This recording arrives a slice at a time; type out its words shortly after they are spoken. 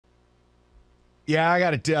Yeah, I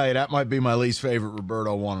got to tell you, that might be my least favorite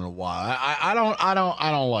Roberto one in a while. I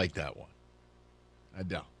don't like that one. I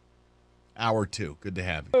don't. Hour 2. Good to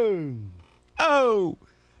have you.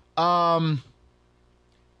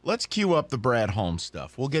 Let's cue up the Brad Holmes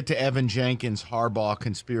stuff. We'll get to Evan Jenkins' Harbaugh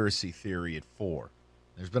conspiracy theory at 4.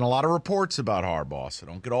 There's been a lot of reports about Harbaugh, so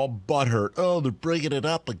don't get all butthurt. Oh, they're bringing it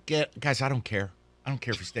up again. Guys, I don't care. I don't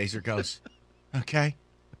care if he stays or goes. Okay?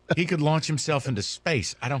 He could launch himself into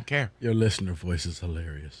space. I don't care. Your listener voice is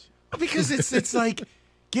hilarious. Because it's like,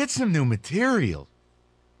 get some new material.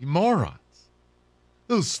 You morons.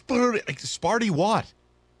 Oh, Sparty what?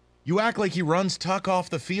 You act like he runs Tuck off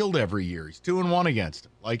the field every year. He's 2-1 against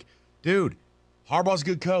him. Like, dude, Harbaugh's a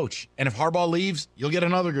good coach. And if Harbaugh leaves, you'll get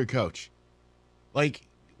another good coach. Like,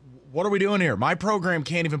 what are we doing here? My program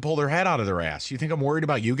can't even pull their head out of their ass. You think I'm worried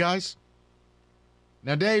about you guys?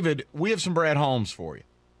 Now, David, we have some Brad Holmes for you.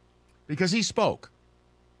 Because he spoke.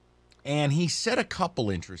 And he said a couple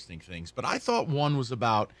interesting things. But I thought one was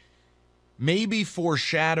about maybe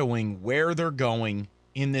foreshadowing where they're going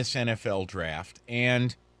in this NFL draft.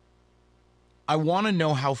 And I want to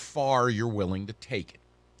know how far you're willing to take it.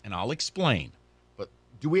 And I'll explain. But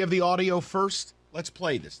do we have the audio first? Let's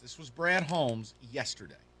play this. This was Brad Holmes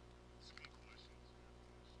yesterday.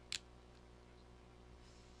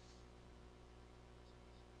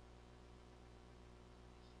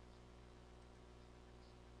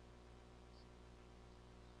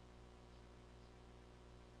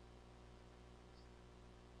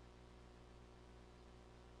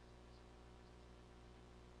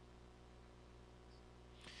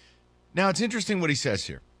 Now, it's interesting what he says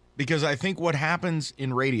here, because I think what happens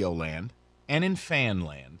in radio land and in fan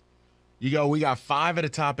land, you go, we got 5 of the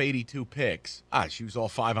top 82 picks. She was all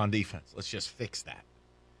 5 on defense. Let's just fix that.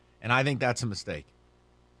 And I think that's a mistake.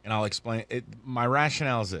 And I'll explain it. My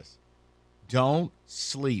rationale is this. Don't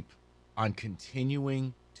sleep on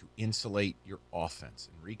continuing to insulate your offense.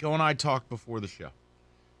 And Rico and I talked before the show.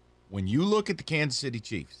 When you look at the Kansas City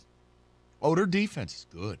Chiefs, their defense is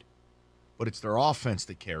good. But it's their offense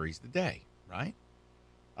that carries the day, right?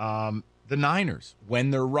 The Niners, when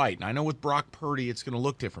they're right, and I know with Brock Purdy it's going to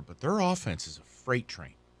look different, but their offense is a freight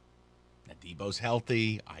train. Now, Debo's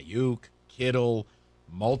healthy, Ayuk, Kittle,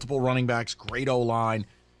 multiple running backs, great O-line.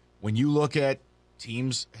 When you look at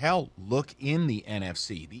teams, look in the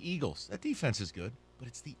NFC. The Eagles, that defense is good, but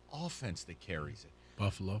it's the offense that carries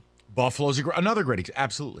it. Buffalo's another great example,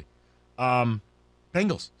 absolutely.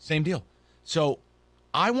 Bengals, same deal. So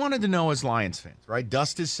I wanted to know as Lions fans, right?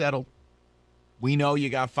 Dust is settled. We know you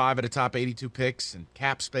got 5 of the top 82 picks and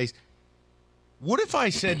cap space. What if I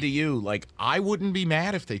said to you, like, I wouldn't be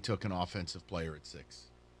mad if they took an offensive player at 6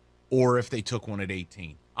 or if they took one at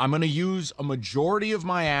 18. I'm going to use a majority of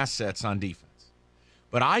my assets on defense,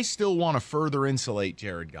 but I still want to further insulate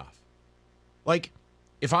Jared Goff. Like,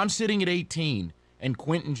 if I'm sitting at 18 and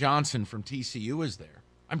Quentin Johnson from TCU is there,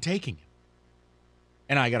 I'm taking him.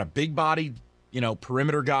 And I got a big-bodied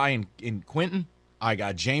perimeter guy in Quentin. I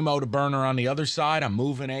got J-Mo to Burner on the other side. I'm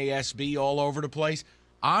moving ASB all over the place.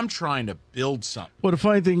 I'm trying to build something. Well, the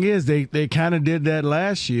funny thing is they kind of did that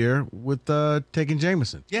last year with taking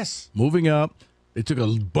Jameson. Yes. Moving up. They took a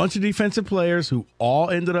bunch of defensive players who all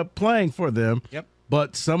ended up playing for them. Yep.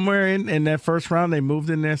 But somewhere in that first round, they moved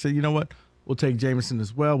in there and said, you know what, we'll take Jameson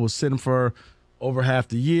as well. We'll sit him for over half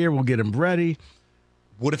the year. We'll get him ready.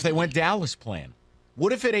 What if they went Dallas plan?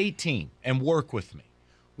 What if at 18, and work with me,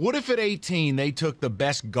 what if at 18 they took the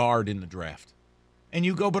best guard in the draft? And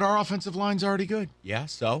you go, but our offensive line's already good. Yeah,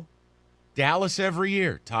 so? Dallas every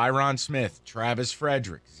year, Tyron Smith, Travis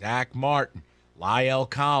Frederick, Zach Martin, Lyle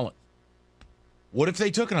Collins. What if they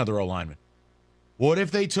took another O-lineman? What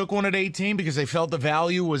if they took one at 18 because they felt the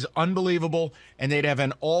value was unbelievable and they'd have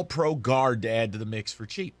an all-pro guard to add to the mix for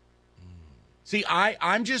cheap? See,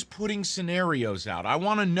 I'm just putting scenarios out. I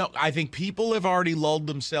want to know. I think people have already lulled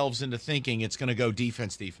themselves into thinking it's going to go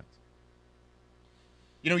defense.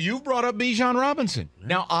 You've brought up Bijan Robinson. Yeah.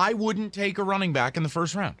 Now, I wouldn't take a running back in the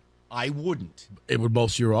first round. I wouldn't. It would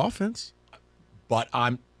bolster your offense. But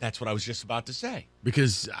that's what I was just about to say.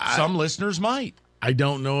 Because some listeners might. I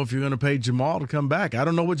don't know if you're going to pay Jamal to come back. I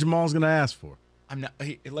don't know what Jamal's going to ask for. I'm not.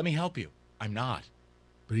 Hey, let me help you. I'm not.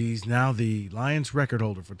 But he's now the Lions record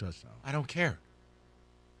holder for touchdowns. I don't care.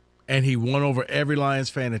 And he won over every Lions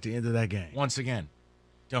fan at the end of that game. Once again,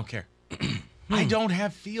 don't care. I don't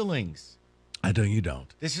have feelings. I know you don't.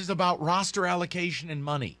 This is about roster allocation and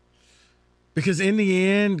money. Because in the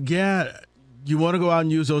end, yeah, you want to go out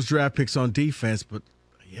and use those draft picks on defense. But,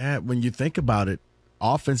 yeah, when you think about it,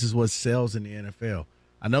 offense is what sells in the NFL.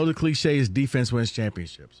 I know the cliche is defense wins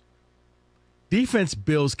championships. Defense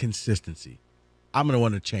builds consistency. I'm going to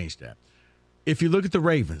want to change that. if you look at the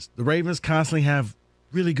Ravens constantly have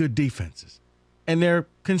really good defenses, and they're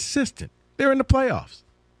consistent. They're in the playoffs.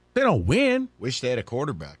 They don't win. Wish they had a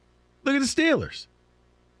quarterback. Look at the Steelers.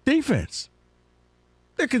 Defense.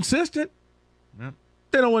 They're consistent. Yep.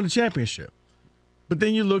 They don't win the championship. But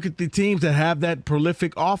then you look at the teams that have that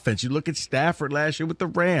prolific offense. You look at Stafford last year with the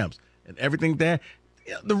Rams and everything there.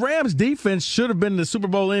 The Rams defense should have been the Super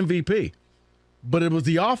Bowl MVP, but it was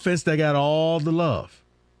the offense that got all the love.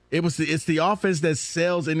 It's the offense that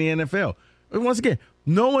sells in the NFL. And once again,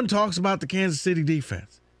 no one talks about the Kansas City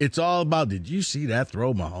defense. It's all about, did you see that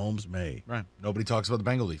throw Mahomes made? Right. Nobody talks about the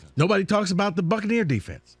Bengal defense. Nobody talks about the Buccaneer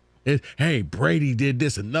defense. Hey, Brady did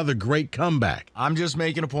this, another great comeback. I'm just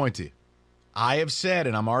making a point to you. I have said,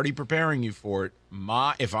 and I'm already preparing you for it,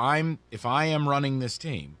 if I am running this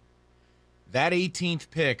team, that 18th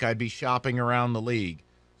pick, I'd be shopping around the league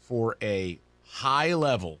for a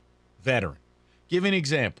high-level veteran. Give an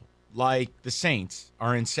example. Like the Saints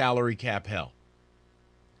are in salary cap hell.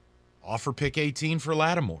 Offer pick 18 for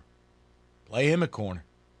Lattimore. Play him at corner.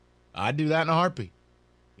 I'd do that in a heartbeat.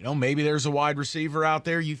 You know, maybe there's a wide receiver out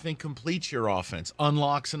there you think completes your offense,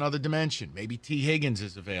 unlocks another dimension. Maybe T. Higgins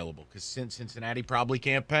is available because Cincinnati probably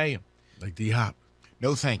can't pay him. Like D-Hop.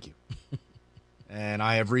 No, thank you. And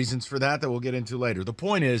I have reasons for that we'll get into later. The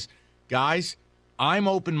point is, guys, I'm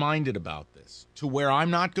open-minded about this to where I'm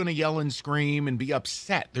not going to yell and scream and be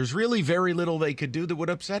upset. There's really very little they could do that would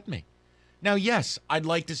upset me. Now, yes, I'd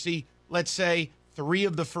like to see, let's say, 3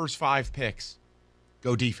 of the first 5 picks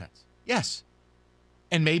go defense. Yes.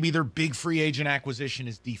 And maybe their big free agent acquisition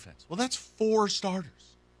is defense. Well, that's 4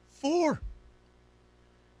 starters. 4.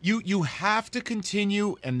 You have to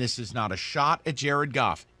continue, and this is not a shot at Jared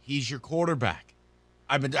Goff. He's your quarterback.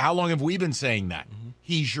 How long have we been saying that? Mm-hmm.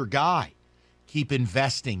 He's your guy. Keep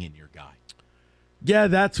investing in your guy. Yeah,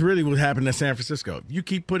 that's really what happened at San Francisco. You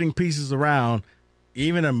keep putting pieces around,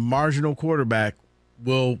 even a marginal quarterback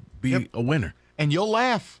will be a winner. And you'll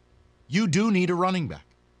laugh. You do need a running back.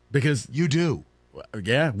 Because you do.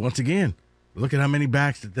 Yeah, once again, look at how many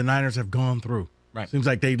backs that the Niners have gone through. Right. Seems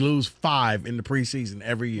like they lose 5 in the preseason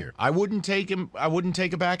every year. I wouldn't take him. I wouldn't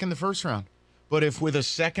take a back in the first round. But if with a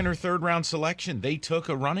second or third round selection they took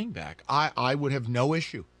a running back, I would have no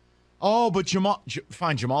issue. Oh, but Jamal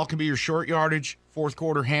can be your short yardage, fourth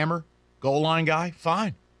quarter hammer, goal line guy,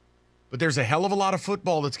 fine. But there's a hell of a lot of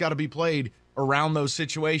football that's got to be played around those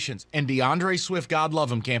situations. And DeAndre Swift, God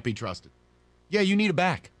love him, can't be trusted. Yeah, you need a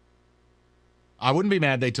back. I wouldn't be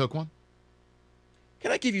mad they took one.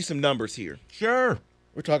 Can I give you some numbers here? Sure.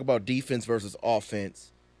 We're talking about defense versus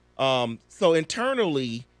offense. So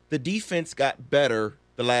internally, the defense got better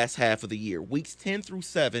the last half of the year. Weeks 10 through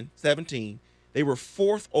 17, they were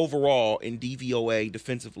 4th overall in DVOA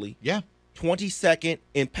defensively. Yeah. 22nd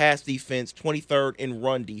in pass defense, 23rd in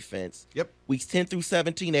run defense. Yep. Weeks 10 through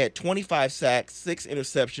 17, they had 25 sacks, 6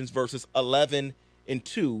 interceptions versus 11 and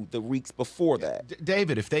 2 the weeks before that.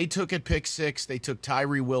 David, if they took at pick 6, they took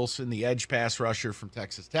Tyree Wilson, the edge pass rusher from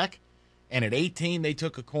Texas Tech, and at 18, they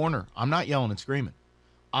took a corner. I'm not yelling and screaming.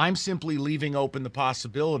 I'm simply leaving open the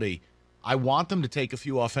possibility. I want them to take a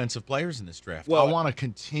few offensive players in this draft. Well, I want to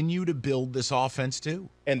continue to build this offense too.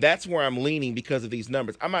 And that's where I'm leaning because of these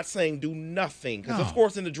numbers. I'm not saying do nothing because, of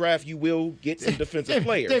course, in the draft you will get some defensive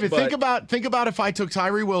players. David, think about if I took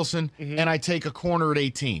Tyree Wilson and I take a corner at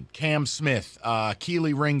 18, Cam Smith,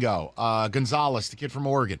 Keely Ringo, Gonzalez, the kid from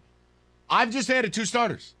Oregon. I've just added 2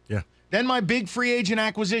 starters. Yeah. Then my big free agent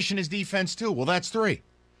acquisition is defense too. Well, that's 3.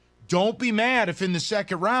 Don't be mad if in the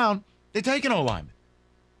second round they take an O-lineman.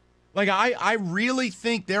 Like, I really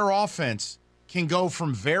think their offense can go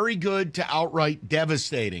from very good to outright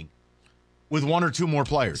devastating with 1 or 2 more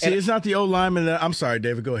players. See, it's not the O-lineman that – I'm sorry,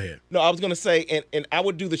 David, go ahead. No, I was going to say, and I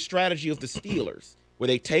would do the strategy of the Steelers where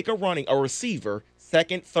they take a receiver,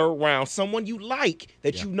 2nd, 3rd round, someone you like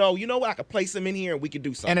that you know what, I could place him in here and we could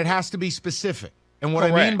do something. And it has to be specific. And what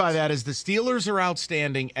I mean by that is the Steelers are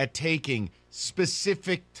outstanding at taking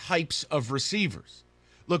specific types of receivers.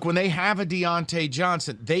 Look, when they have a Deontay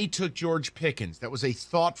Johnson, they took George Pickens. That was a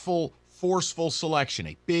thoughtful, forceful selection,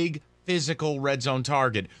 a big, physical red zone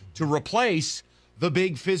target to replace the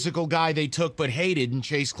big physical guy they took but hated in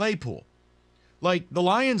Chase Claypool. Like, the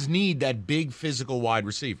Lions need that big physical wide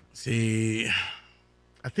receiver. See,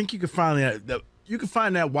 I think you can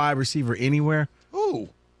find that wide receiver anywhere. Ooh.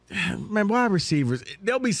 Man, wide receivers,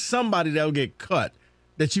 there'll be somebody that'll get cut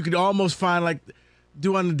that you could almost find like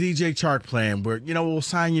do on the DJ Chark plan where, we'll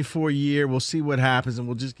sign you for a year, we'll see what happens, and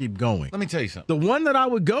we'll just keep going. Let me tell you something. The one that I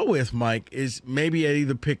would go with, Mike, is maybe at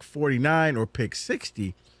either pick 49 or pick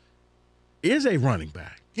 60 is a running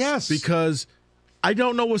back. Yes. Because I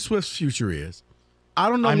don't know what Swift's future is. I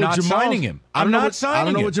don't know. I'm what not Jamal's, signing him. I don't know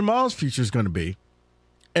him. what Jamal's future is going to be,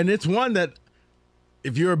 and it's one that,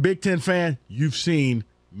 if you're a Big Ten fan, you've seen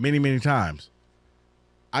many, many times.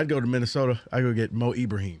 I'd go to Minnesota. I'd go get Mo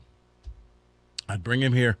Ibrahim. I'd bring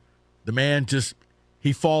him here. The man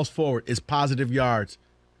he falls forward. It's positive yards.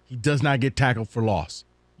 He does not get tackled for loss.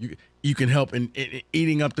 You can help in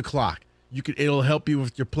eating up the clock. It'll help you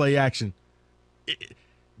with your play action.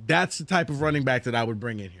 That's the type of running back that I would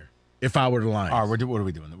bring in here if I were the Lions. All right, what are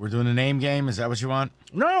we doing? We're doing a name game? Is that what you want?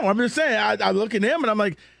 No, I'm just saying. I look at him and I'm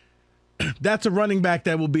like, that's a running back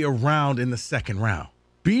that will be around in the second round.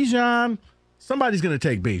 Bijan, somebody's going to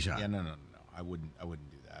take Bijan. Yeah, no. I wouldn't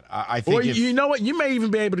do that. I think or you know what? You may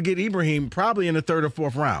even be able to get Ibrahim probably in the third or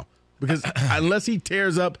fourth round because unless he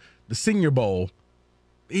tears up the Senior Bowl,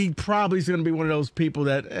 he probably is going to be one of those people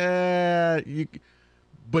that,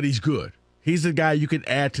 but he's good. He's the guy you could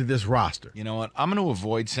add to this roster. You know what? I'm going to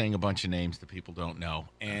avoid saying a bunch of names that people don't know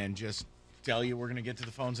and just tell you we're going to get to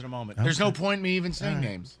the phones in a moment. Okay. There's no point in me even saying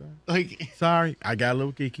names. Sorry, I got a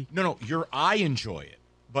little geeky. No, I enjoy it.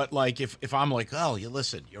 But, like, if I'm like, oh, you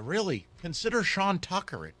really consider Sean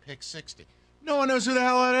Tucker at pick 60. No one knows who the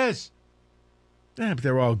hell that is. Yeah, but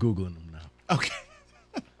they're all Googling him now. Okay.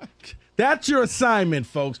 That's your assignment,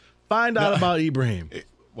 folks. Find out about Ibrahim.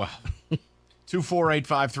 Wow.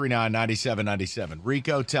 248-539-9797.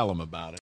 Rico, tell him about it.